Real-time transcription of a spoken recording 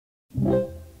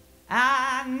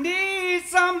I need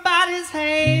somebody's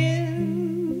hands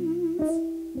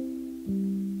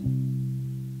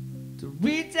to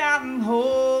reach out and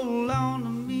hold on to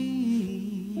me.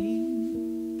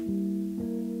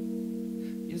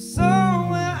 You're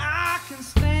somewhere I can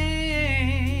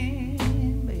stand,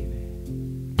 baby,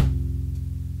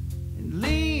 and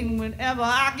lean whenever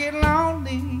I get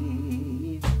lonely.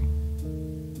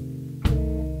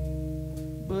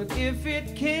 But if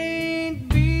it can't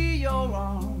be your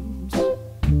arms to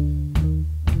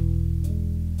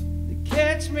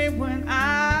catch me when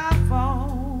I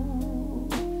fall,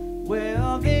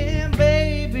 well then,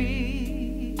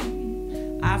 baby,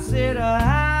 I said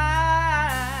oh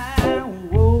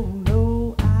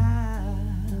no,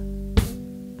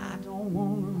 I don't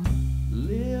wanna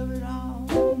live it all.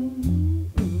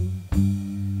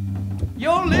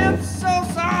 Your lips so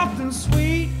soft and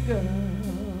sweet, girl,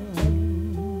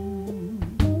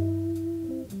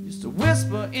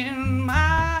 whisper in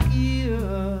my ear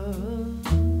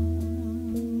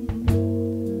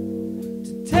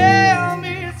to tell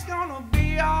me it's gonna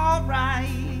be alright,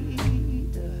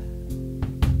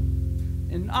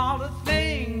 and all the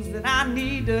things that I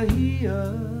need to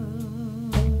hear.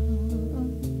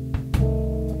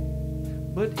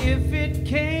 But if it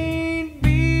can't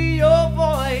be your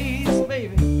voice,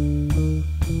 baby,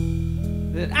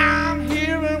 that I'm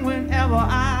hearing whenever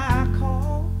I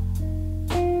call,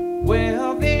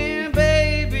 well then,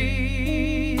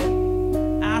 baby,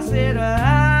 I said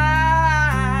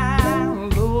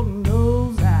Lord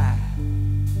knows I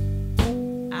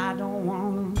don't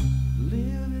wanna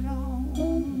live it on.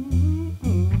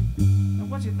 Now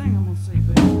what you think I'm gonna say,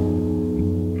 baby?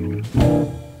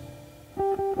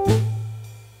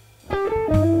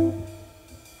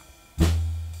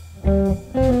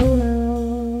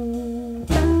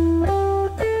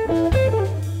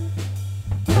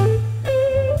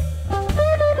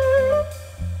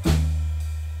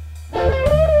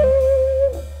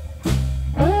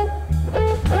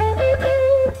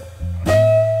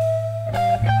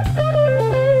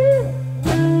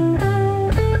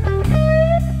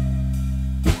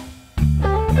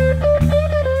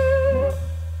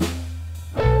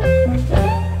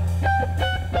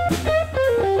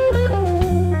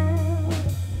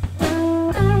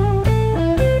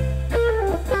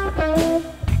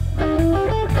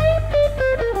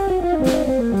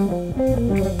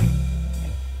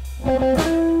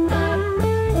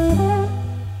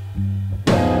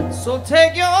 So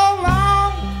take your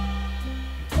long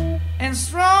and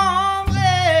strong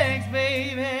legs,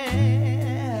 baby,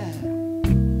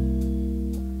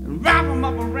 and wrap them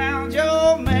up around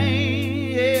your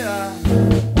mane, yeah.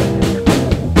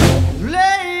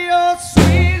 Lay your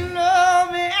sweet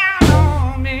love out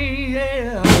on me,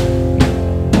 yeah.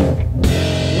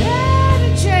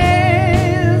 Any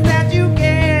chance that you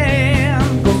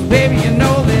can, 'cause baby, you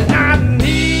know that I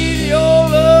need your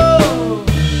love.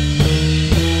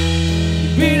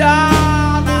 Beat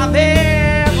all I've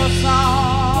ever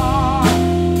saw,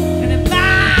 and if I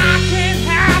can't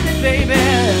have it, baby,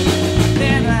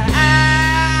 then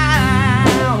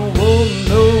oh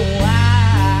no,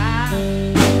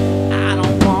 I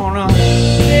don't wanna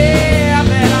live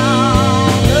at all.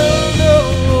 No, no,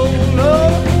 no.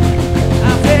 I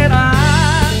said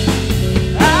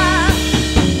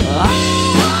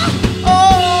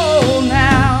oh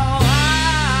now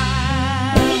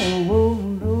oh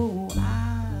no,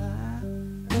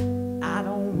 I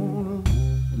don't wanna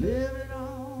live it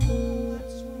all. I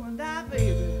just wanna die,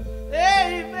 baby.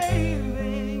 Hey,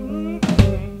 baby.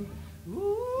 Ooh.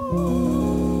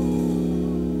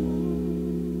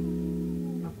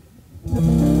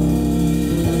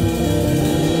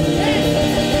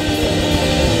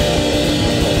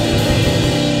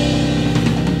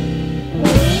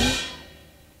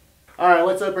 Alright,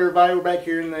 what's up everybody? We're back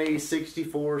here in the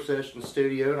 64 session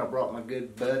studio, and I brought my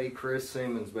good buddy Chris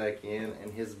Simmons back in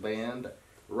and his band,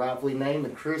 rightfully named the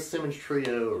Chris Simmons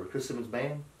Trio, or Chris Simmons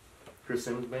Band? Chris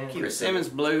Simmons Band? Chris Simmons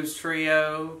Blues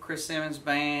Trio, Chris Simmons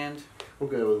Band, We'll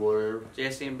go with whatever.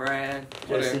 Jesse and Brad.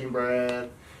 Jesse and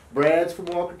Brad. Brad's from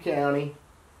Walker County.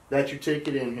 That's your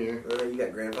ticket in here. You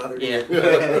got grandfather.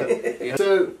 Yeah.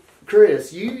 So,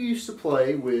 Chris, you used to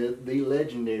play with the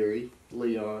legendary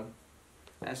Leon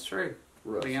That's true.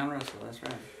 Russell. Leon Russell, that's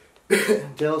right.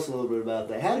 Tell us a little bit about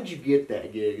that. How did you get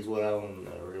that gig is what I want to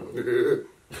know, really.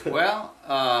 Well,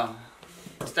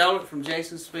 stole it from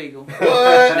Jason Spiegel.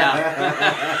 What? No.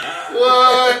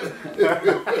 What?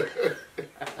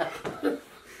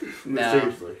 No.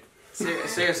 Seriously.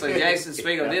 Seriously, Jason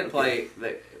Spiegel did play,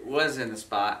 was in the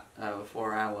spot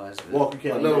before I was. Walker I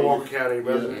County. know Walker County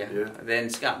resident. Yeah. Then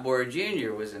Scott Boyer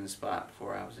Jr. was in the spot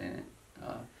before I was in it.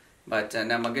 But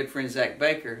now my good friend Zach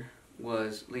Baker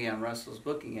was Leon Russell's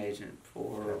booking agent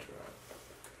for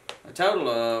a total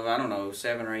of, I don't know,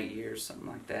 7 or 8 years, something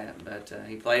like that. But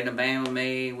he played in a band with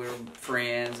me. We were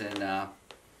friends, and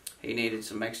he needed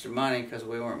some extra money because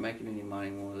we weren't making any money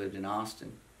when we lived in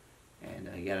Austin. And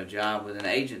he got a job with an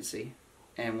agency,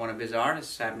 and one of his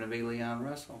artists happened to be Leon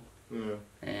Russell. Yeah.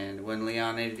 And when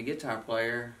Leon needed a guitar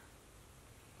player,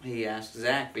 he asked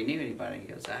Zach if he knew anybody. He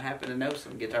goes, I happen to know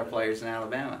some guitar players in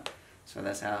Alabama. So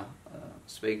that's how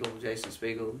Jason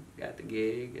Spiegel got the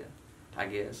gig, I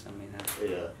guess. I mean,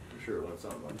 yeah, I'm sure it went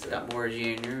something like that. Scott Moore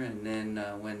Jr., and then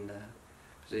when the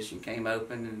position came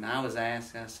open and I was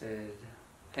asked, I said,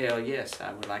 hell yes,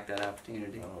 I would like that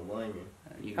opportunity. I don't blame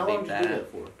you. You How can long beat did you do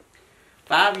that. that for?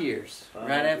 5 years. 5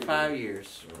 Right at years. 5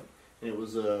 years. Right. And it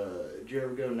was, did you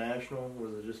ever go national?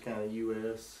 Was it just kind of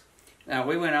U.S.? Now,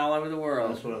 we went all over the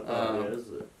world. That's what I thought it is.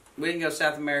 We didn't go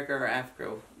South America or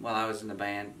Africa while I was in the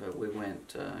band, but we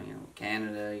went,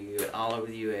 Canada, all over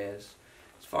the U.S.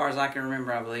 As far as I can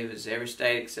remember, I believe it's every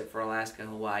state except for Alaska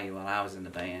and Hawaii while I was in the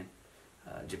band.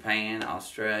 Japan,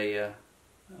 Australia,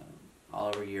 all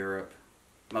over Europe,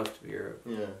 most of Europe.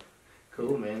 Yeah.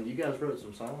 Cool, man. You guys wrote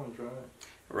some songs, right?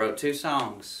 I wrote 2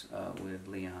 songs with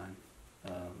Leon.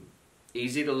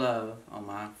 Easy to Love on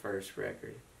my first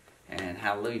record, and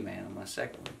Hallelujah Man on my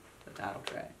second one, the title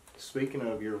track. Speaking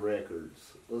of your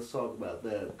records, let's talk about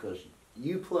that because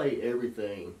you play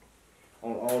everything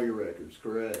on all your records,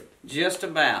 correct? Just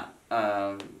about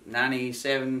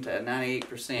 97 to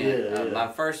 98%. Yeah.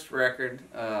 My first record,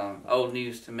 Old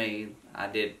News to Me, I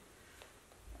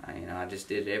just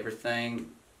did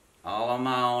everything all on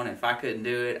my own. If I couldn't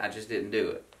do it, I just didn't do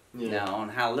it. Yeah. Now on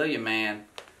Hallelujah Man,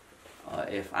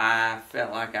 if I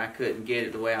felt like I couldn't get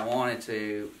it the way I wanted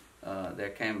to, there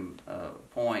came a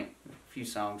point, a few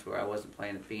songs where I wasn't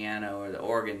playing the piano or the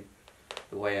organ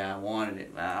the way I wanted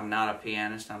it. I'm not a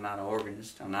pianist, I'm not an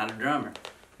organist, I'm not a drummer,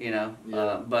 Yeah.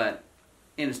 but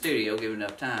in the studio, give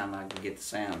enough time, I can get the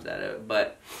sounds out of it.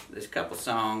 But there's a couple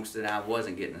songs that I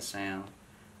wasn't getting the sound,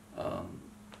 I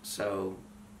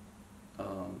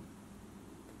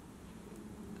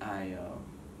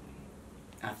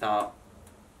thought,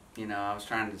 I was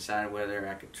trying to decide whether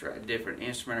I could try a different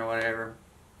instrument or whatever,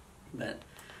 but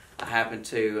I happened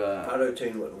to...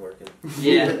 Auto-tune wasn't working.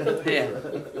 Yeah.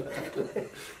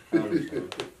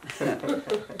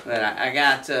 But I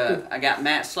got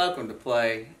Matt Slocum to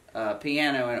play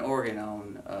piano and organ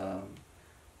on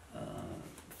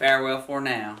Farewell for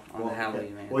Now on the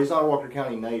Hallelujah Man. Well, he's not a Walker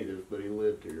County native, but he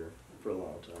lived here for a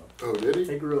long time. Oh, did he?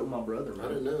 He grew up with my brother, man. I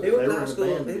didn't know He that. went They to were high in a school.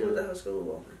 band He went to together. high school in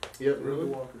Walker. Yep, Really?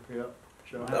 Walker. Yep.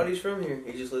 Sure. I thought he's from here.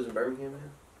 He just lives in Birmingham now.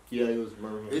 Yeah, he was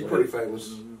Birmingham. He's pretty famous.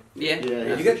 Mhm. Yeah.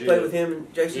 Yeah, You got to play with him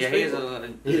and Jason Yeah, he's Spiegel.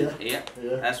 yeah.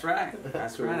 Yeah. That's right.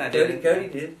 That's Cool. right. I did. Cody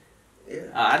did. Yeah.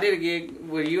 I did a gig.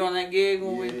 Were you on that gig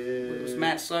when Yeah. it was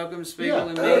Matt Slocum, Spiegel, Yeah.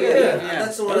 and me? Oh yeah, Yeah.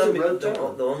 that's the one That's I a missed. road The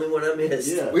dog. only one I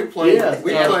missed. Yeah. We played. Yeah,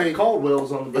 We played.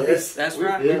 Caldwell's on the bass. That's we,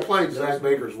 right. we played Zach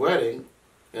Baker's wedding,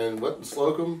 and what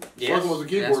Slocum? Yes, Slocum was a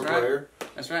keyboard that's right. player.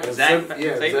 That's right. And Zach, Zach, see,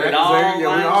 Zach, it all Zach,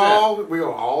 lines up. we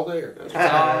were all there.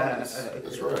 That's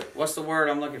That's right. What's the word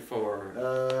I'm looking for?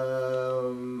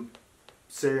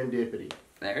 Serendipity.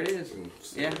 There it is. And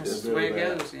Yeah, that's Just the way it go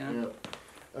with goes. Yep.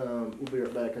 We'll be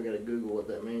right back. I gotta Google what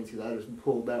that means because I just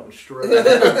pulled that one straight. I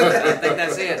think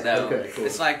that's it, though. Okay, cool.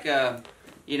 It's like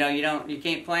you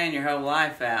can't plan your whole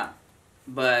life out,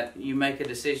 but you make a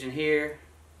decision here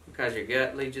because your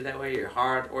gut leads you that way, your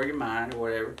heart or your mind or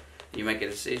whatever. You make a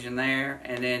decision there,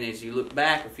 and then as you look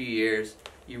back a few years,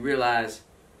 you realize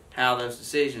how those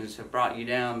decisions have brought you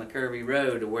down the curvy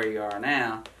road to where you are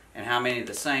now, and how many of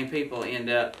the same people end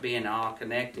up being all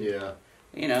connected. Yeah.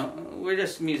 We're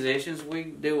just musicians. We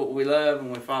do what we love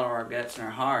and we follow our guts and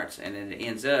our hearts, and then it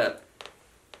ends up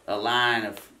a line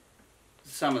of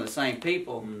some of the same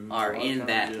people are a lot of in times,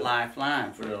 that yeah.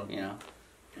 lifeline for Yeah.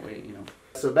 we.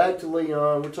 So back to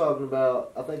Leon. We're talking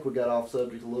about. I think we got off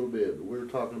subject a little bit, but we were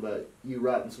talking about you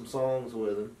writing some songs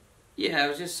with him. Yeah,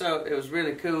 it was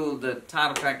really cool. The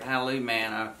title track, Hallelujah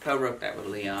Man, I co-wrote that with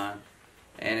Leon,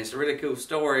 and it's a really cool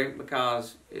story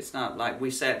because it's not like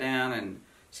we sat down and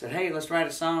said, hey, let's write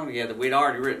a song together. We'd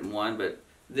already written one, but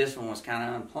this one was kind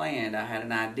of unplanned. I had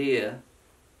an idea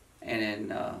and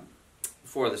then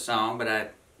for the song,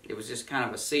 but it was just kind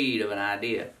of a seed of an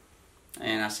idea.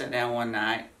 And I sat down one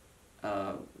night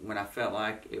when I felt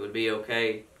like it would be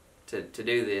okay to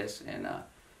do this, and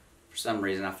for some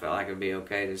reason I felt like it would be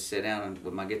okay to sit down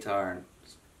with my guitar and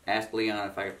ask Leon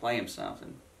if I could play him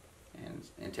something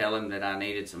and tell him that I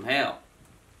needed some help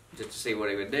just to see what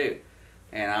he would do.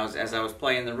 And as I was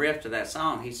playing the riff to that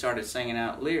song, he started singing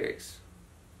out lyrics,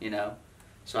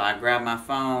 So I grabbed my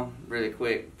phone really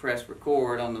quick, pressed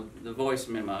record on the voice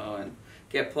memo, and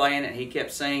kept playing it. He kept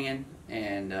singing,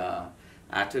 and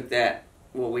I took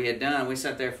what we had done. We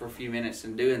sat there for a few minutes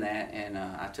and doing that, and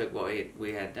I took what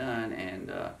we had done and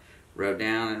wrote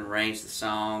down and arranged the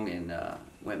song, and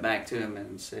went back to him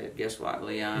and said, "Guess what,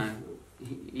 Leon?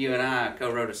 You and I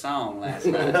co-wrote a song last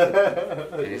night."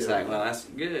 And he's like, "Well, that's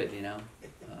good, you know."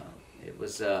 It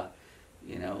was,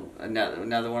 you know,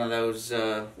 another one of those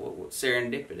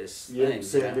serendipitous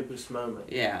things. Serendipitous moment.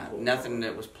 Yeah, nothing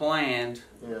that was planned,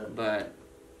 but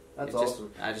that's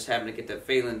awesome. I just happened to get that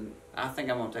feeling. I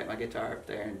think I'm gonna take my guitar up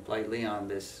there and play Leon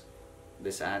this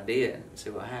idea and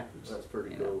see what happens. That's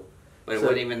pretty cool. cool. But it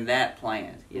wasn't even that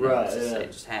planned, you know. Right,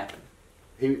 It just happened.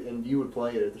 And you would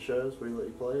play it at the shows? Would he let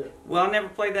you play it? Well, I never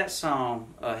played that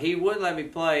song. He would let me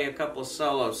play a couple of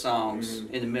solo songs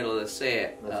in the middle of the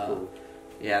set. That's cool.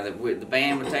 Yeah, the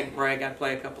band would take a break. I'd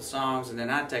play a couple songs, and then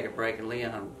I'd take a break, and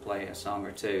Leon would play a song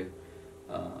or two.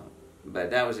 But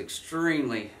that was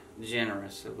extremely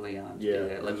generous of Leon to do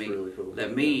that.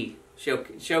 Let me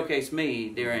showcase me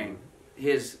during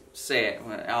his set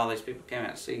when all these people came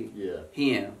out to see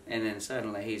him, and then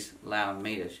suddenly he's allowing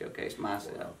me to showcase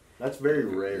myself. Wow. That's very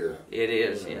rare. It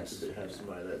is, yes. To have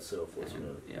somebody that selfless.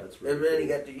 That's really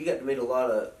cool. you got to meet a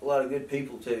lot of good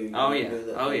people too. Oh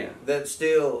yeah, that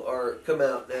still come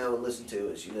out now and listen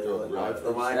to us. You know, the lifers.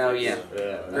 Oh yeah,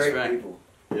 great right. people.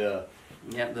 Yeah.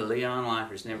 Yep, the Leon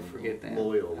lifers, never forget them.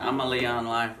 Loyal. I'm a Leon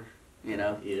lifer, you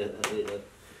know. Yeah.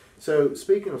 So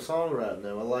speaking of songwriting,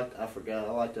 though, I forgot.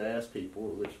 I like to ask people,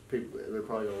 which they're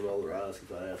probably gonna roll their eyes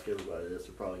because I ask everybody this.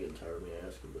 They're probably getting tired of me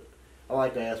asking, but I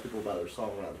like to ask people about their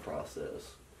songwriting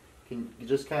process. Can you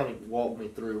just kind of walk me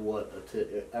through what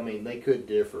I mean, they could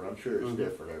differ. I'm sure it's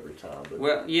different every time. But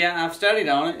well, yeah, I've studied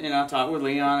on it, and I talked with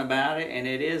Leon about it, and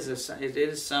it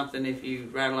is something. If you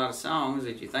write a lot of songs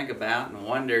that you think about and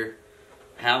wonder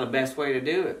how the best way to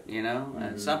do it, you know.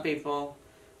 And some people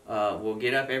will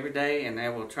get up every day and they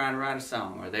will try to write a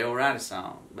song, or they will write a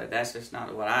song, but that's just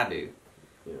not what I do.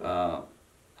 Yeah.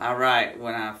 I write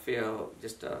when I feel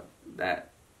just that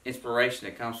inspiration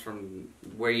that comes from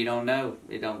where you don't know.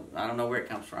 I don't know where it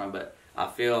comes from, but I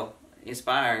feel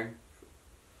inspired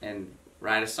and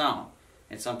write a song.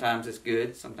 And sometimes it's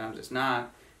good, sometimes it's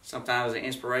not. Sometimes the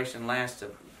inspiration lasts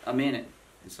a minute,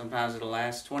 and sometimes it'll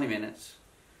last 20 minutes.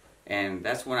 And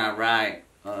that's when I write,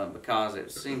 because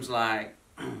it seems like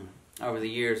over the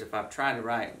years, if I've tried to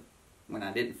write when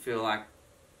I didn't feel like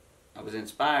I was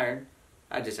inspired,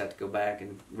 I just have to go back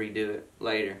and redo it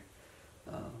later.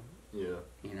 Yeah.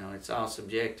 You know, it's all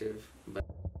subjective. But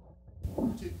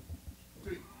 1, 2,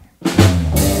 3.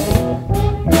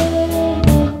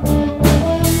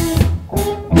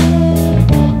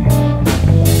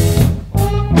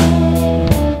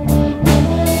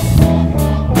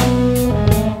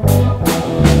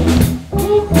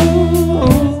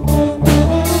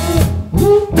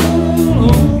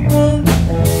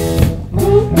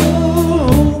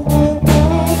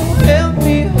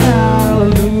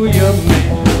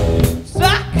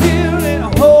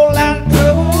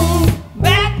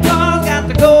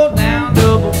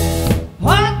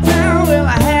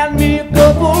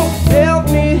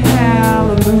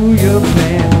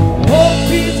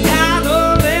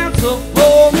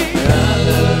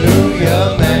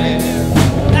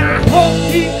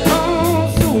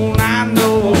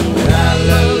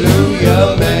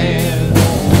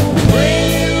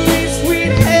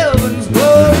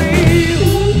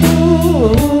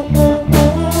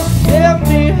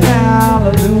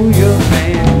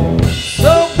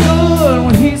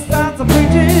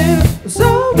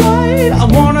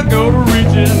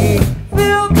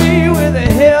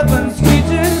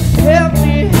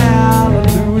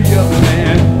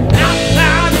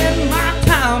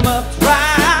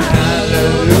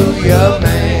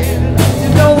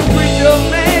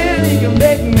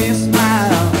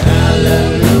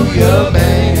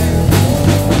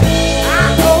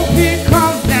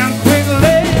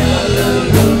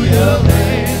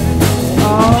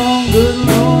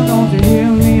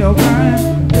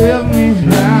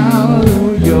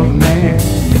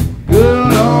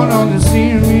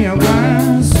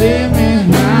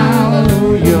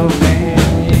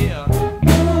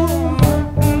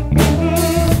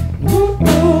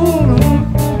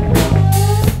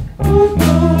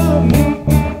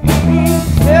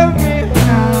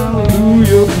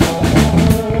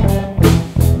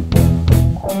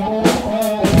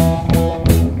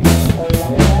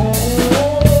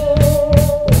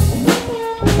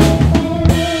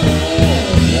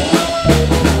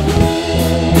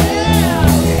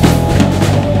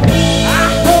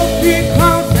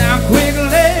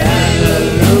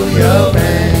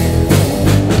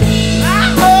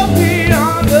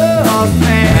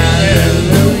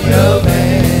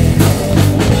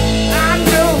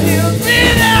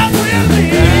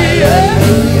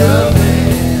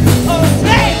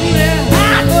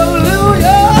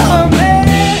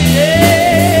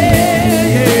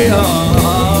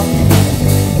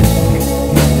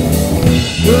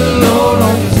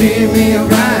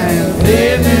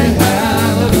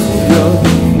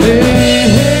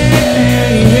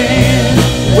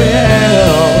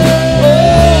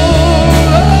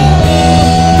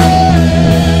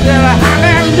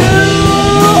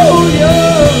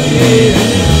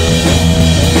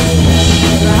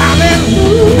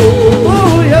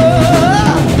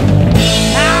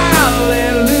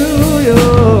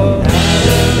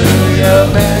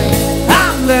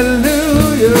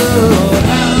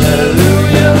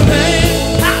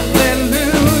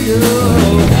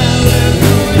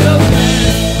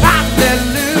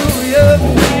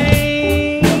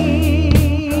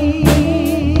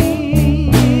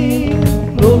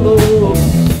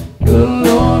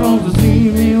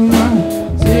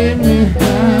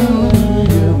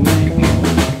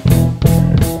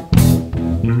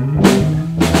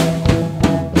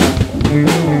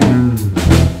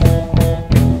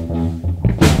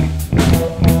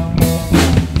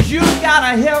 You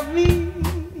gotta help me.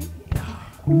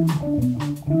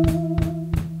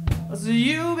 So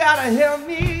you gotta help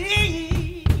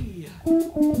me.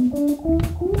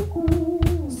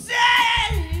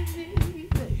 Save me,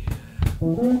 baby.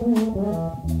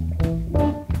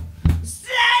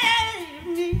 Save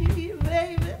me,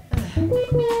 baby.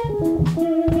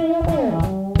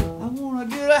 I wanna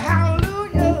get a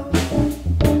hallelujah.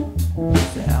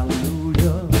 Say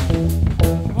hallelujah.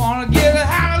 I wanna get a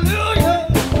hallelujah.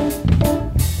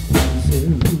 Say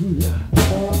hallelujah.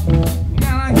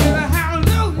 Gotta get a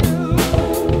hallelujah.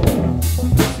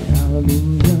 Say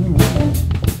hallelujah.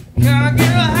 Gotta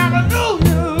get a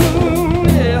hallelujah.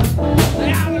 Yeah. Say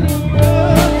hallelujah.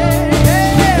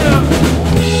 Yeah, yeah.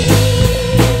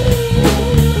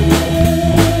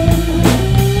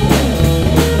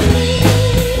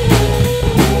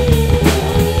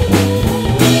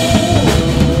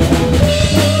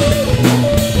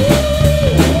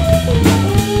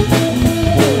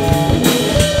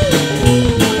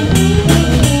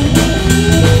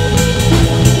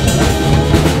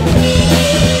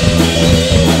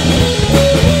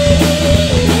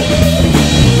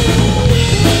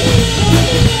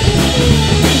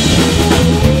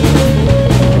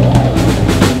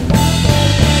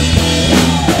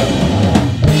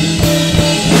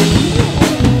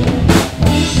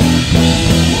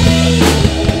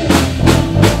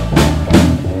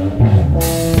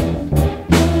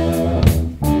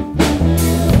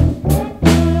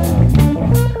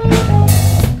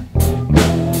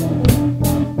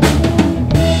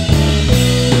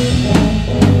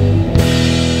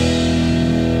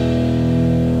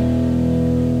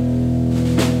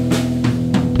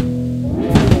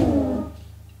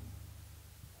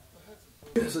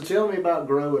 So tell me about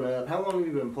growing up. How long have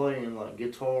you been playing like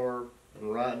guitar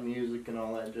and writing music and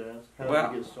all that jazz? How did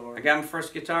Well, you get started? I got my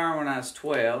first guitar when I was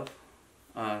 12,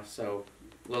 so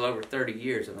a little over 30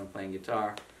 years I've been playing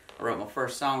guitar. I wrote my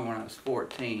first song when I was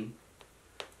 14.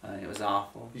 It was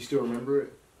awful. You still remember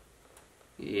it?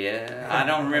 Yeah, I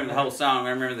don't remember the whole song.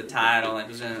 I remember the title. It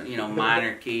was in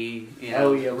minor key.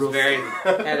 Oh, yeah, it was real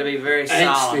had to be very Angsty.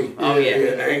 solemn. Oh yeah,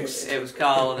 Yeah, angst. it was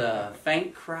called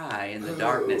 "Faint Cry in the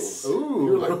Darkness." You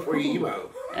were like pre-emo.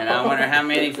 And I wonder how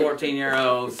many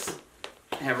 14-year-olds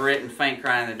have written "Faint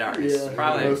Cry in the Darkness." Yeah,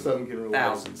 Probably most of them can relate.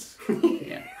 thousands.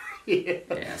 Yeah.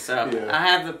 Yeah. So Yeah. I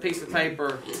have the piece of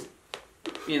paper,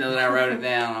 that I wrote it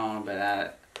down on, but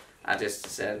I just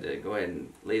decided to go ahead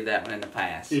and leave that one in the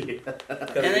past. Yeah.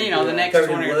 And then, the next Covered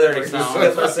in 20 or blood. 30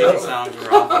 songs, the single songs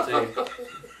were awful too.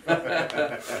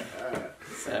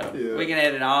 So Yeah. we can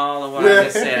edit all of what I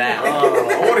just said out.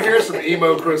 I want to hear some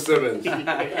emo Chris Simmons.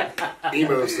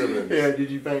 Emo Simmons. Yeah, did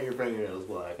you paint your fingernails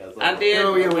black? I did.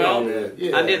 Oh, yeah, we all Well, did.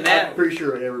 Yeah. I did that. I'm pretty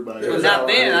sure everybody. Well, not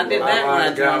then. I did that when I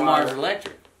joined God. Mars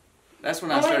Electric. That's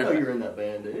when I I didn't know you started. were in that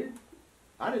band, dude.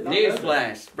 I did not know News that.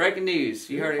 flash. Breaking news.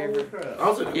 You heard Holy it? crap. I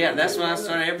was in- Yeah, that's when I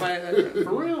started. Everybody.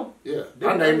 For real? Yeah.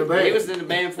 I named the band. He was in the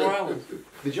band before I was.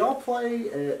 Did y'all play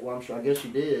at? Well, I'm sure. I guess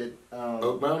you did.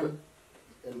 Oak Mountain?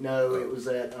 No, it was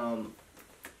at.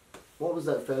 What was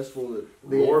that festival?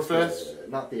 The Roar X Fest?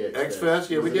 Not the X X Fest?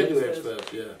 Yeah, Was we it did do X X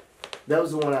Fest, yeah. That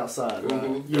was the one outside, right?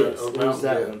 Mhm. Yes, Oak it was Mountain,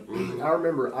 that yeah. one. Mhm. I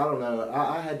remember. I don't know.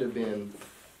 I had to have been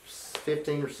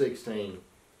 15 or 16.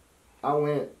 I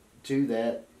went to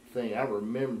that thing. I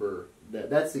remember that.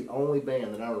 That's the only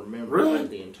band that I remember Really? at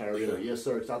the entire show. Yeah. Yes,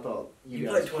 sir. Because I thought you You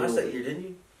guys played twice killed that it. year, didn't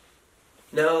you?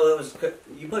 No, that was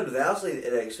you played with Owsley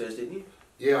at X Fest, didn't you?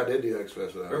 Yeah, I did do X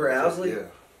Fest. Remember Owsley? Yeah.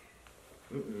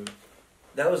 Mm-mm.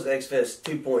 That was X Fest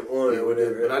 2.1 Yeah, or we did.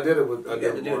 whatever. But I did it with. You I got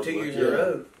did to it do it with 2 Mark years Black. in a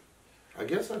row. I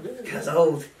guess I did. That's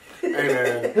old. Hey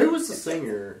man, Who was the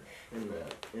singer in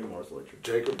that in Mars Electric?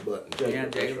 Jacob Button. Yeah,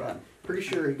 that's Jacob right. Button. Pretty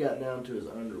sure he got down to his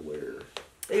underwear.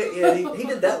 Yeah, he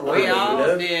did that one. We you all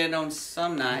know? did on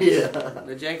some nights. Yeah.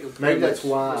 But Jacob. Maybe that's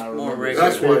was why I more remember. regular.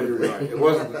 That's why you're right. It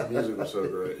wasn't the music was so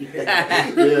great.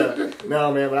 Yeah.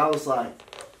 No, man, but I was like,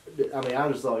 I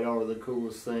just thought y'all were the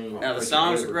coolest thing. Now the freaking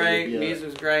songs were ever, great, dude. Yeah. music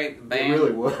was great, the It band.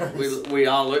 really was. We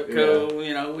all looked cool,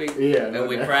 Yeah, and no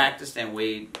we doubt. practiced and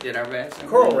we did our best. and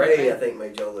Carl we- Ray, I think,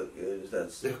 made y'all look good.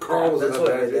 That's Yeah, Carl was That's in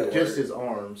what that made that band. Just his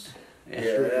arms. yeah,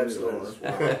 Strictly his absolutely.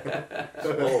 arms.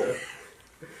 Oh,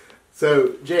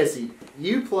 So, Jesse,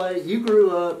 you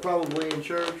grew up probably in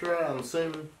church, right? I'm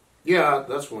assuming. yeah,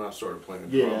 that's when I started playing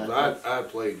Yeah. drums. I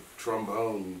played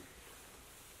trombone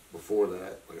before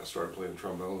that. Like I started playing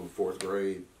trombone in 4th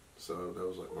grade, so that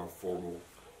was like my formal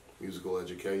musical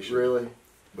education. Really?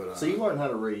 But So you learned how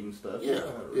to read and stuff. yeah,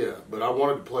 yeah. But I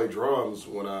wanted to play drums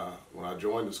when I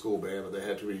joined the school band, but they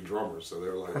had too many drummers, so they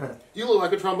were like, "You look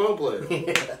like a trombone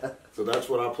player." So that's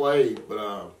what I played.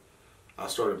 But I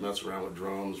started messing around with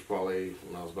drums probably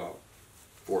when I was about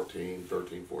 13,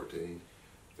 14.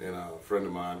 And a friend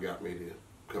of mine got me to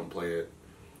come play at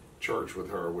church with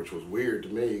her, which was weird to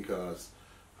me because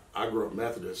I grew up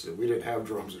Methodist and we didn't have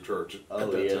drums at church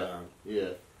at that time. Yeah.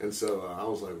 And so I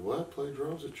was like, what? Play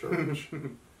drums at church?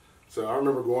 So I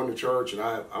remember going to church and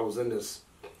I was in this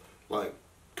like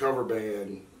cover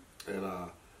band and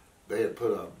they had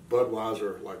put a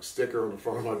Budweiser like sticker on the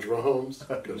front of my drums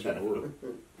because we're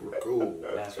cool.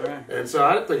 That's right. And so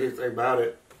I didn't think anything about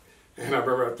it. And I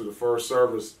remember after the first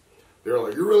service, they were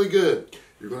like, you're really good.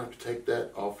 You're going to have to take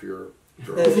that off your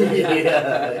drums.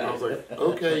 Yeah. I was like,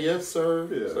 okay, yes, sir.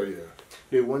 Yeah. So, yeah.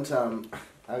 Dude, one time,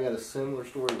 I got a similar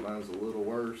story. Mine's a little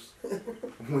worse.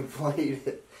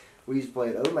 We used to play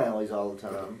at O'Malley's all the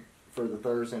time for the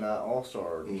Thursday night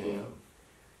All-Star Jam.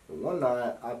 And one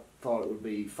night, I thought it would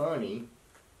be funny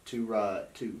to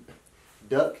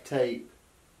duct tape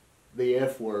the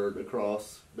F word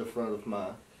across the front of my,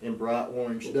 in bright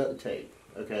orange duct tape,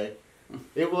 okay?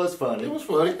 It was funny. It was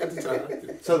funny at the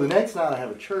time. So the next night I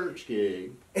have a church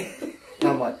gig, and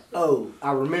I'm like, oh,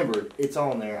 I remembered, it's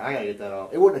on there, I gotta get that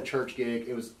off. It wasn't a church gig,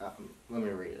 it was, let me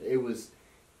read it, it was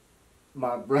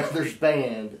my brother's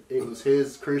band, it was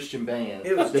his Christian band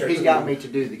It was that he church got gig. me to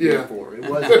do the gig for. It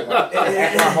wasn't like,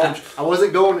 at my home, I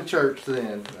wasn't going to church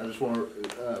then, I just want to put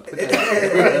that out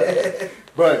there.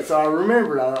 But, so I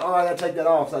remembered, I gotta take that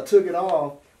off, so I took it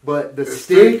off. But the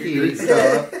sticky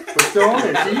stuff was still on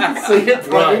there. So you can see it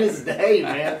plain as day,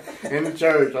 man. In the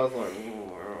church. I was like,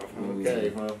 okay,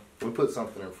 well, we put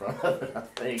something in front of it, I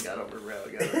think. I don't remember how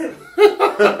to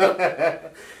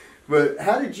go. But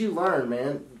how did you learn,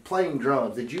 man, playing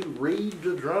drums? Did you read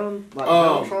the drum? Like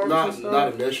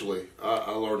not initially. I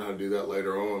learned how to do that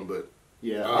later on, but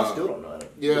yeah, I still don't know how to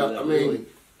do yeah, that, I mean, really.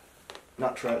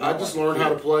 Not trying. I just learned how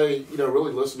to play,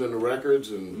 really listening to records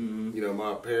and,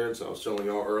 my parents, I was telling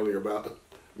y'all earlier about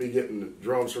me getting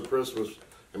drums for Christmas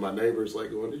and my neighbors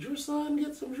like going, did your son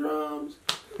get some drums?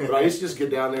 But I used to just get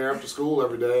down there after school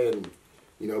every day and,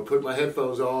 put my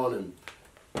headphones on and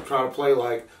try to play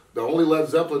like, the only Led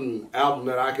Zeppelin album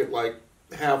that I could like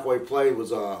halfway play was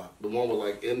the one with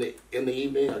like in the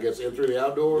evening, I guess In Through the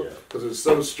Outdoor, because it was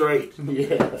so straight.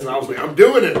 Yeah. So I was like, I'm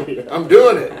doing it. I'm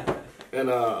doing it.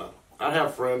 And I'd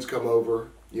have friends come over,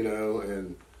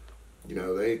 and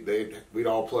we'd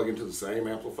all plug into the same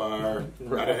amplifier.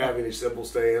 I didn't have any cymbal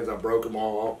stands. I broke them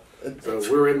all. So we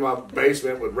were in my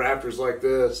basement with rafters like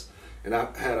this, and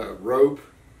I had a rope,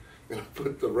 and I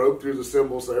put the rope through the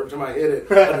cymbal, so every time I hit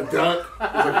it, I had a dunk.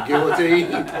 It was like a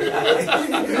guillotine.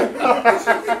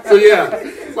 So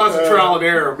yeah, lots of trial and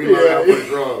error of me learning how to play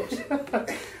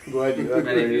drums. Glad you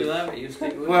But if you love it, you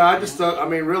stick with it. Well, I just thought,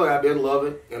 really, I did love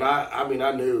it. And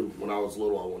I knew when I was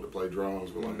little I wanted to play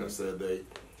drums, but like I said, they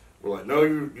were like, no,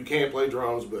 you can't play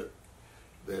drums, but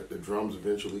the drums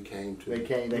eventually came to me.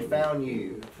 They found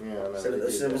you. Yeah, no, So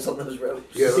those cymbals on those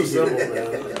ropes. Yeah, those cymbals,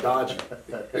 man, dodgy.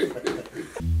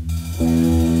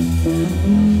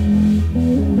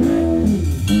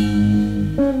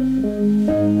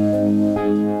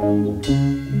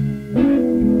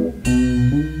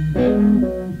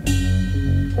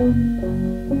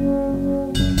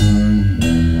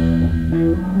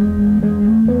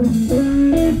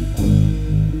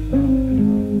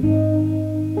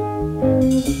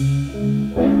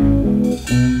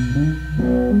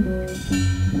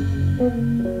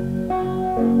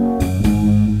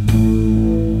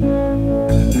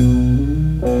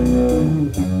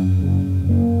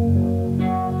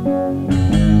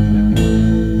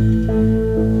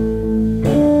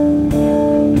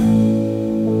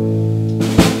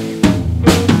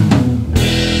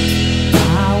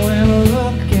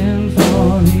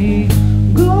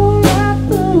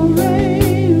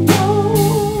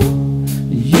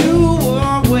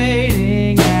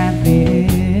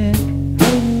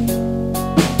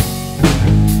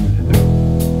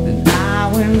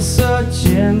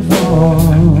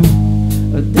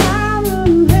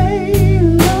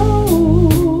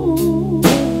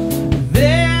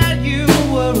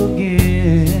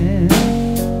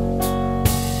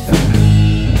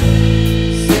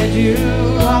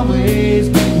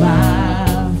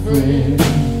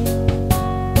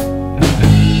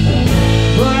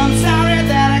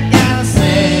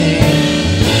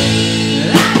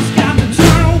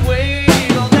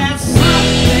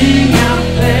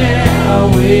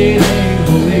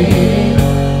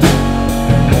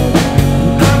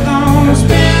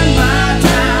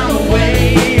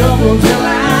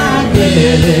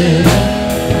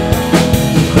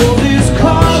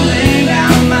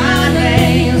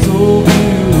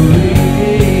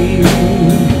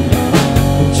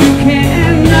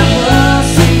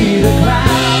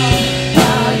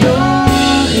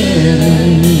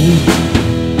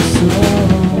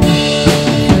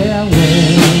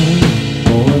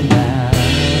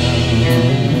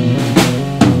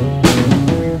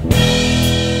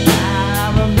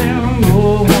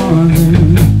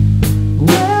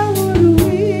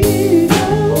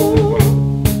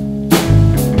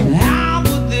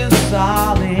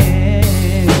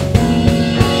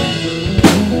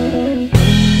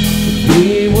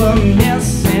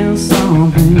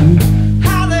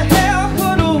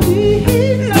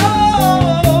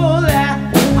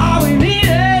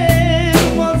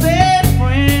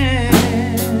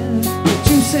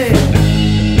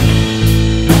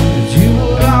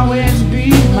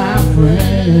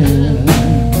 But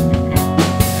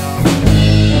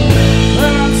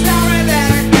I'm sorry that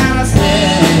I gotta say,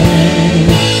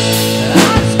 I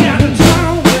just gotta turn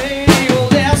away. Oh,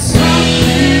 there's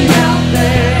something out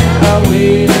there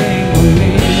waiting for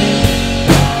me.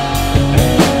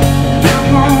 And I'm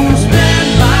gonna spend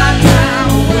my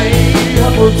time away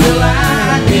up until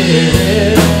I get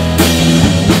it.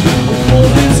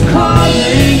 Oh, it's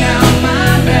calling out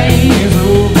my name so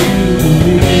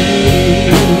beautifully.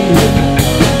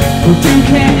 But you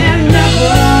can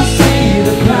never see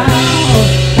the cloud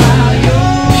while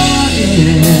you're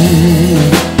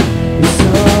in.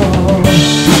 So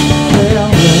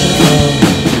farewell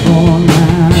for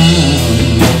now.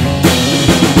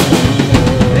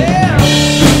 Yeah,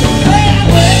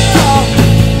 farewell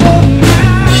for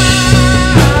now.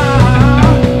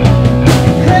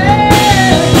 Hey.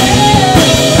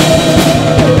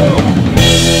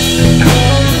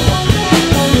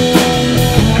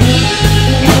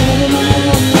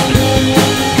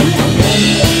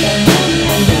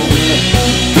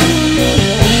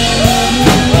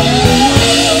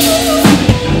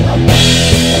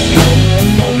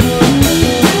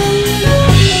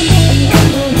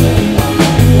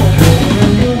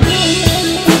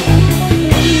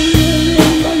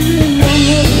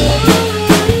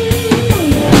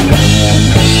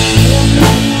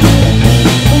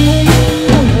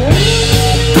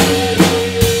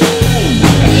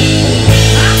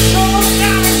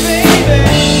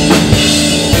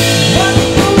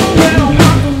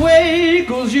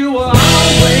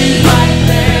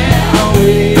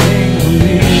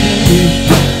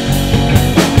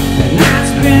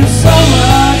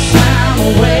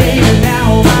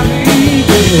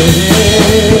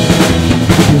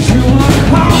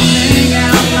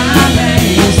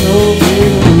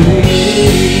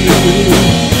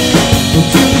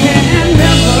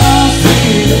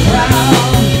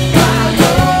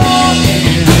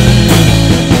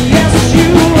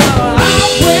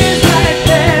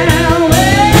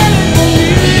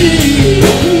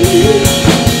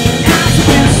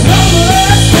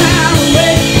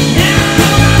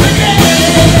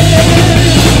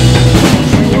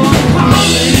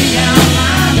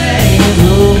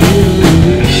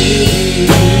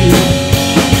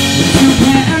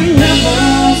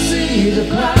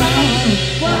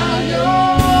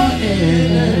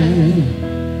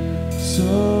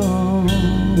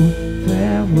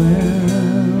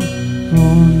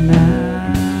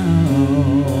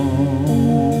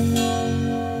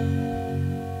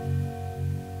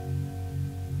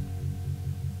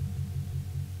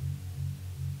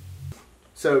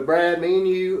 So, Brad, me and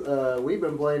you, we've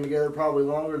been playing together probably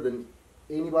longer than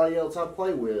anybody else I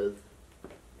play with.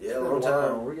 Yeah, a long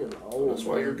time. We're getting old. That's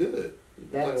why you're good.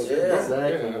 That's Yeah.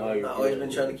 exactly Yeah. why you're I've always good.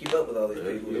 been trying to keep up with all these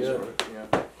people. Yeah.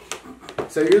 Yeah.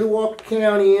 So you're the Walker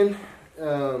County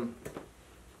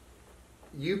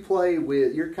you play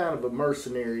with, you're kind of a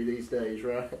mercenary these days,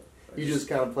 right? You just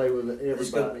kind of play with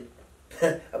everybody.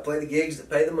 I play the gigs that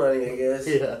pay the money, I guess.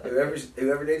 Yeah.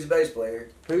 Whoever needs a bass player.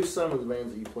 Who's some of the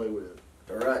bands that you play with?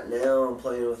 Right now, I'm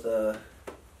playing with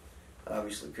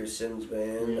obviously Chris Simmons'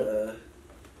 band. Yeah.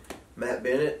 Matt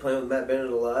Bennett, playing with Matt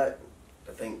Bennett a lot.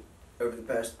 I think over the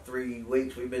past 3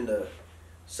 weeks we've been to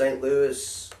St.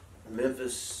 Louis,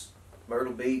 Memphis,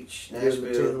 Myrtle Beach, You doing the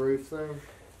Tin Nashville. Roof thing?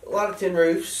 A lot of tin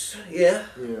roofs, yeah.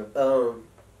 Yeah.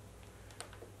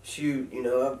 Shoot,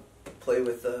 I play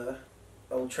with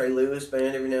old Trey Lewis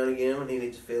band every now and again when he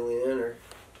needs to fill in, or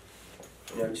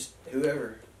just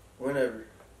whoever, whenever.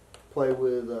 Play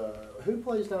with, who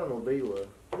plays down in Lavilla?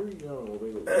 Who are you down in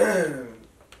Lavilla?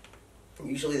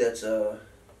 Usually that's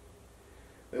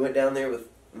we went down there with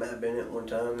Matt Bennett one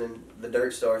time, then the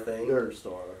Dirt Star thing. Dirt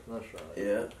Star, that's right.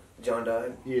 Yeah, John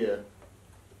died. Yeah.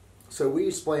 So we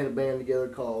used to play in a band together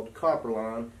called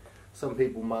Copperline. Some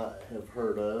people might have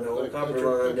heard of. The old Like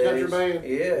Copperline country days. band?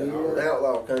 Yeah, Yeah.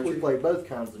 outlaw We country. play both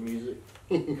kinds of music,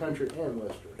 country and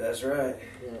western. That's right.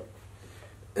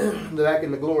 Yeah. Back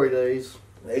in the glory days.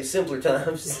 They simpler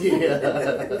times.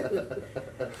 Yeah.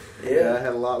 Yeah. I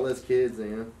had a lot less kids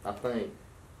then, I think.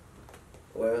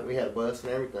 Well, We had a bus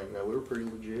and everything, though. We were pretty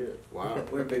legit. Wow.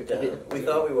 we're big time. We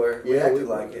thought we were. We Yeah, acted we were.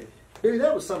 like it. Dude,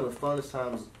 that was some of the funnest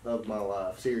times of my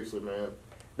life. Seriously, man.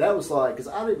 That was like,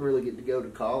 because I didn't really get to go to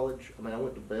college. I mean, I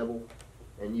went to Bevel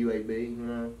and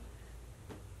UAB,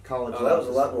 College. Oh, that was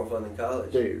a lot more fun than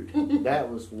college. Dude, that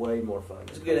was way more fun.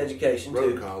 It's a good education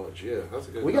Road too. college, yeah. That's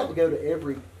a good We got to college. go to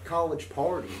every college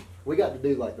party. We got to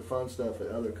do like the fun stuff at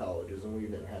other colleges, and we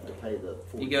didn't have to pay the.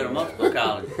 You go to multiple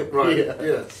colleges. Right. Yeah.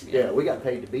 Yes. Yeah, we got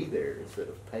paid to be there instead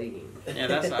of paying. Yeah,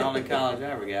 that's the only college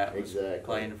I ever got. Was Exactly.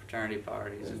 playing the fraternity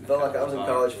parties. It and the felt like I was in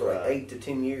college for like Right. 8 to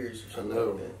 10 years or I something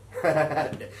know. like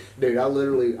that. Dude, I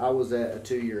was at a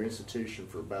 2-year institution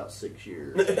for about 6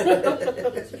 years.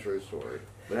 It's a true story.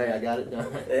 But hey, I got it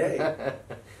done. Hey.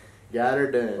 Got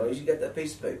her done. Well, you got that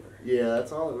piece of paper. Yeah,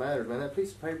 that's all that matters, man. That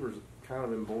piece of paper is kind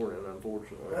of important,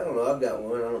 unfortunately. I don't know. I've got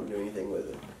one. I don't do anything with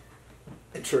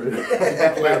it. True.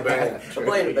 Play a band. I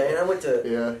played in a band. I went to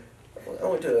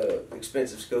Yeah.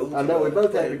 expensive school. I know, we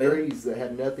both had Played in a band. degrees that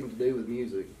had nothing to do with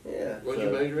music. Yeah. What'd you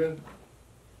major in?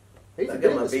 He's I a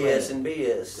got my businessman. BS and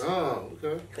BS. Oh,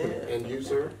 okay. Yeah. And you,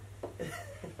 sir?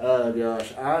 Oh,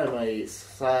 gosh. I am a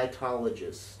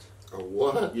cytologist. A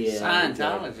what? Yeah.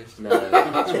 Scientologist. No.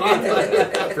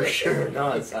 For sure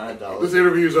not This Scientologist.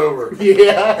 interview's over. I'd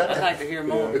Yeah. like to hear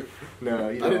more. No,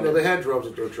 you I didn't know don't. they had drums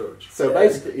at their church. So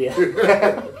basically,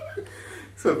 yeah.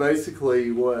 So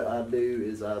basically, what I do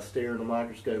is I stare in a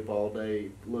microscope all day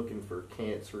looking for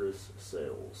cancerous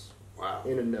cells. Wow.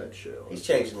 In a nutshell. He's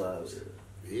changing lives.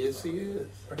 Yes, he is.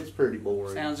 It's pretty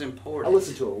boring. Sounds I important.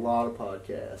 listen to a lot of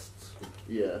podcasts.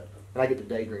 Yeah. And I get to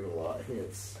daydream a lot.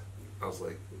 It's I was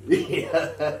like, yeah.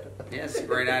 Yeah, it's a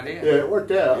great idea. Yeah, it worked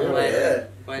out. Yeah.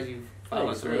 Glad you followed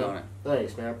Thanks, through man. on it.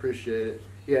 Thanks, man. I appreciate it.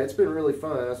 Yeah, it's been really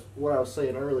fun. That's what I was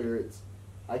saying earlier.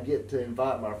 I get to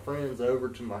invite my friends over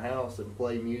to my house and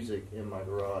play music in my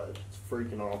garage. It's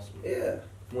freaking awesome. Yeah.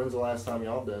 When's the last time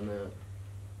y'all done that?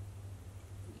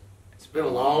 It's been a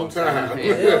long time. Yeah.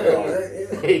 Yeah.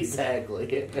 Yeah.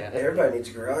 Exactly. Yeah. Everybody needs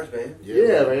a garage band.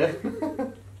 Yeah,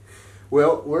 man.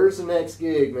 Well, where's the next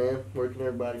gig, man? Where can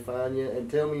everybody find you?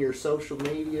 And tell me your social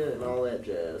media and all that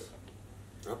jazz.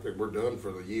 I think we're done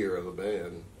for the year of the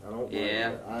band. I don't blame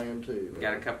Yeah. you. I am too.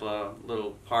 Got a couple of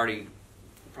little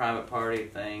private party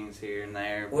things here and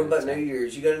there. What about New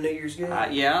Year's? You got a New Year's gig?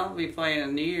 Yeah, I'll be playing a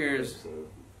New Year's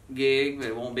gig, but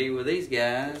it won't be with these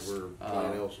guys. We're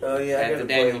playing elsewhere. Oh yeah, I At got the to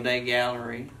Daniel play. Day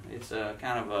Gallery. It's a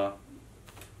kind of a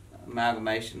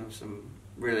amalgamation of some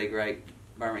really great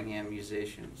Birmingham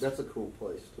musicians. That's a cool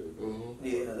place too. Mhm.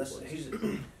 Yeah, he's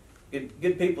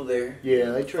good people there.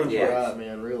 Yeah, they treat you Yeah. right,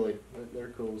 man. Really, they're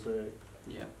cool as heck.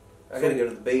 Yeah. I got to go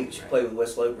to the beach, play with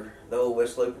West Loper. The whole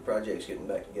West Loper project's getting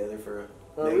back together for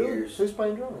Oh, New really? Year's. Who's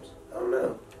playing drums? I don't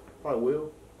know. Probably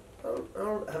Will,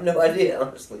 I have no idea,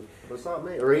 honestly. but it's not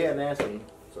me. Or he hadn't asked me.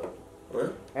 So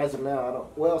Well, as of now, I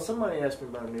don't. Well, somebody asked me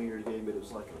about a New Year's gig, but it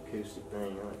was like an acoustic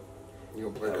thing. You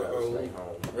gonna I'd play at rather stay home?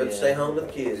 home. rather stay home with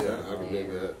the kids. Yeah, I can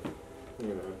dig that. You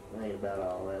know, I ain't about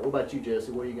all that. What about you,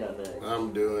 Jesse? What do you got next?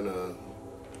 I'm doing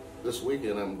this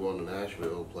weekend. I'm going to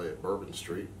Nashville to play at Bourbon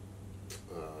Street.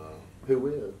 Who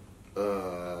with?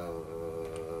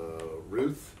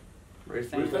 Ruth.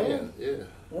 Ruth Ruth Ann. Ann. Yeah.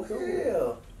 Well,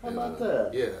 How about And,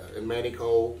 that? Yeah, and Manny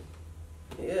Cole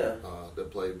yeah.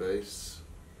 that played bass.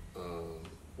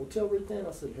 Well, tell Ruth Ann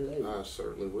I said hello. I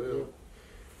certainly will.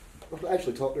 I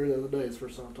actually talked to her the other day. It's the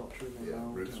first time I talked to her. in a Yeah,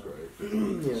 long Ruth's time.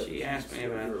 great. Yeah, She asked me she's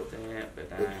a about girl. that, but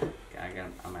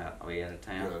I'm out. I'll be out of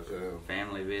town. Yeah, so,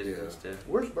 Family visit and Yeah. stuff.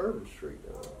 Where's Bourbon Street,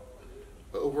 though?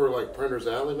 over like Printer's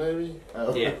Alley, maybe.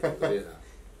 Oh. Yeah. Yeah.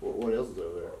 What else is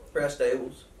over there? Brass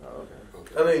tables. Oh,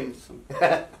 Okay. I mean, Some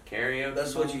karaoke.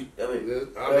 that's what you. I mean,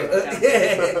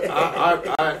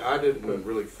 I didn't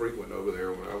really frequent over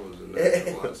there when I was in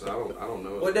Nashville, so I don't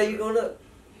know. what day you going up?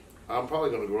 I'm probably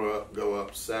going to go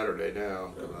up Saturday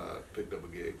now because I picked up a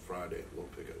gig Friday. A little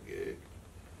pickup gig.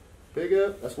 Pick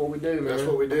up. That's what we do, man. That's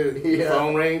what we do. Yeah.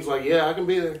 Phone rings like, yeah, I can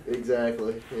be there.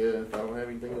 Exactly. Yeah. If I don't have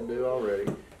anything to do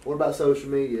already. What about social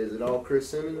media? Is it all Chris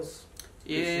Simmons?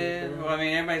 Yeah, well, I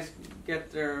mean, everybody's got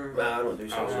their Nah, I don't do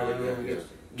social media.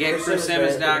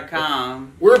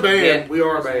 getchrissimmons.com. We're a band. Yeah. We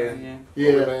are a band. Yeah.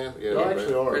 Yeah. We're a band. Yeah, Y'all we're a actually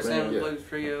band. are, Chris man. Simmons Yeah. Blues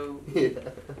Trio. Yeah.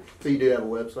 So you do have a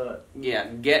website? Yeah,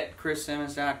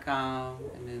 getchrissimmons.com.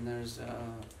 And then there's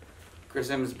Chris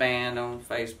Simmons Band on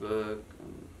Facebook.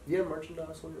 You have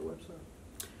merchandise on your website?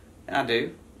 I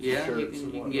do. Yeah, you Shirts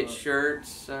and can get whatnot.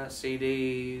 shirts,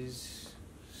 CDs,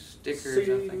 stickers. I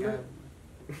CD, think. yeah.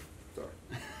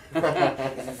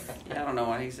 Yeah, I don't know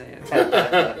what he said.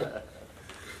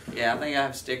 Yeah, I think I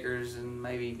have stickers, and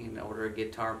maybe you can order a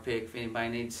guitar pick if anybody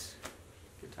needs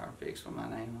guitar picks with my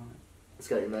name on It's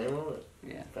got your name on it?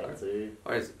 it. Yeah. Fancy.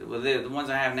 The ones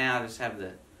I have now just have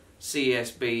the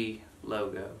CSB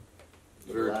logo.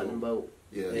 Very Lightning cool. bolt.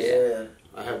 Yes. Yeah.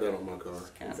 I have that on my car. It's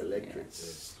kind It's of electric.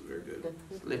 It's very good.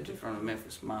 it's lifted from the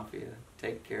Memphis Mafia.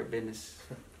 Take care of business.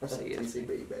 CSB. TCB,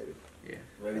 baby. Yeah.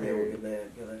 Maybe they won't get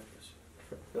mad. Go after us.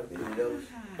 Like they do those.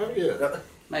 Oh yeah.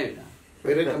 Maybe not.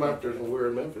 They didn't come after us when we were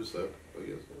in Memphis though.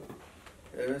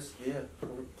 Yes. Yeah,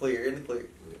 we're clear, in the clear.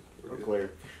 We're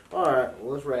clear. All right,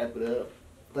 well, let's wrap it up.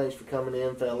 Thanks for coming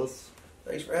in, fellas.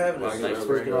 Thanks for having us. Thanks It's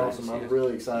for freaking having awesome. us, I'm yeah.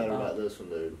 really excited about this one,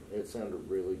 dude. It sounded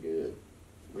really good.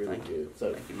 Really Thank good.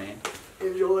 So, Thank you, man.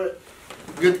 enjoy it.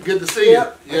 Good to see you.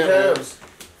 Yep, Yeah, good man. times.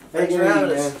 Thanks for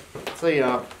having us. See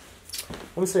y'all.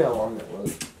 Let me see how long that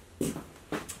was.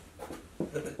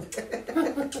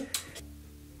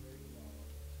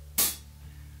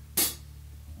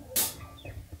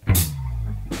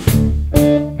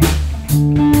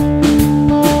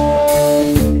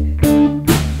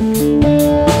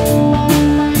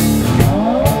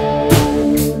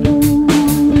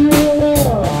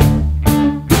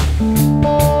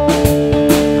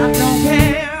 I don't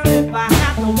care if I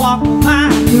have to walk my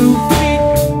 2 feet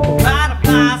or ride a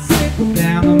bicycle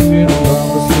down the middle of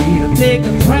the street or take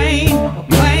a train, a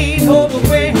plane over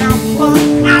where I'm from.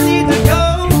 I need to go.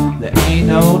 There ain't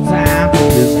no time to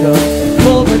discuss.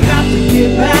 'Cause I got to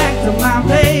get back to my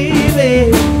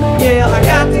baby. Yeah, I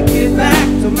got to get back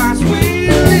to my sweet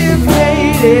little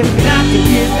lady. Got to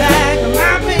get back to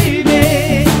my baby.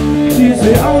 She's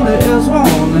the only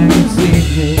one that can save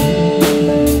me.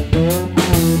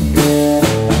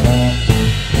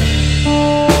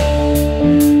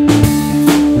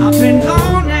 I've been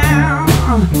gone now,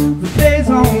 the day's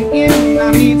on end.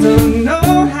 I need to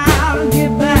know how to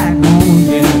get back home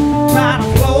again. Try to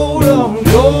float on,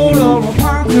 gold on a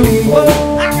pontoon boat.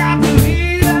 I got to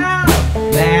leave out,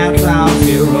 that's how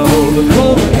she rolls.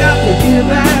 Because I got to get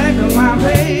back to my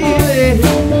baby.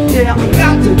 Yeah, I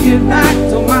got to get back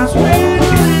to my sweet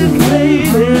little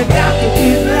lady. Got to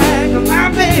get back to my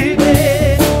baby.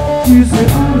 She's the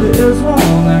only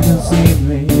one that can save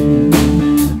me.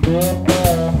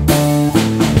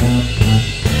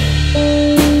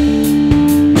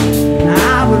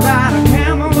 I would ride a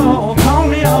camel or a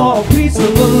pony or a piece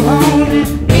of bologna.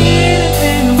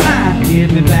 Anything that might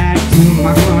get me back to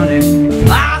my honey.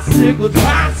 Bicycle,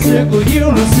 tricycle,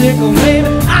 unicycle, maybe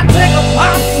I take a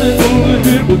popsicle if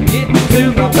it would get me to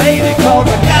my baby. 'Cause I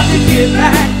got to get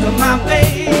back to my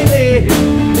baby.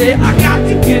 Yeah, I got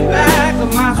to get back to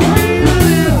my sweet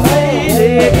little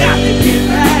lady. Got to get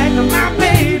back to my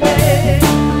baby.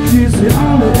 She's the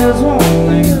only one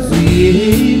that can see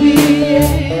me.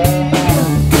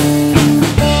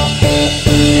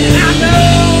 And I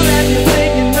know that you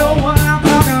think you know what I'm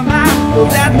talking about. 'Cause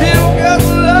that little girl's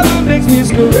love makes me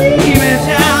scream and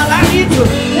shout. I need to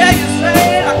tell you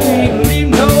straight, I can't leave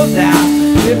no doubt.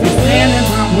 If you're standing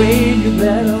my way, you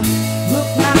better look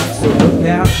out. So look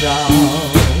out, dog.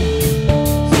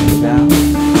 So look out.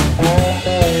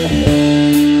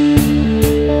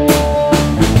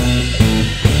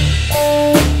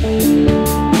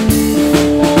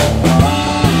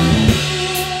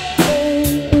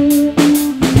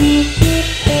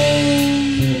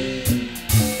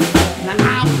 Now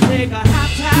I will take a hot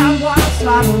tide water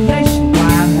slide on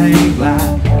nationwide hang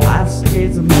glide. Ice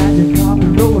skates a magic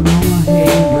carpet rolling on my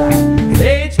hay ride.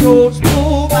 Stagecoach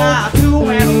pull by two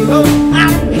and low. I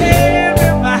don't care if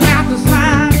I have to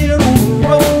slide it on the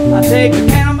road. I take a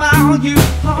cannonball, you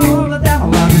haul the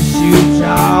devil out and shoot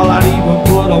y'all. I'd even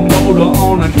put a motor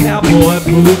on a cowboy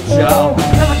boot, y'all.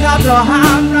 Helicopter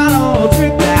high, right on a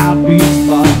tricked out beach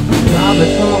spot. Probably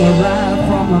come a ride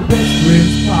from my best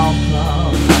friend's pop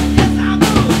club. Yes, I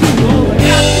will. Oh, I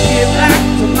got to get back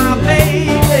to my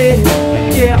baby.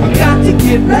 Yeah, I got to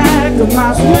get back to my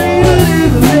sweet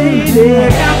little lady. I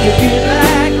got to get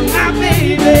back to my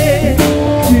baby.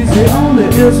 She's the only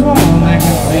one that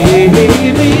can save me.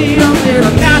 I said I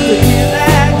got to get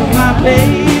back to my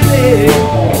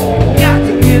baby.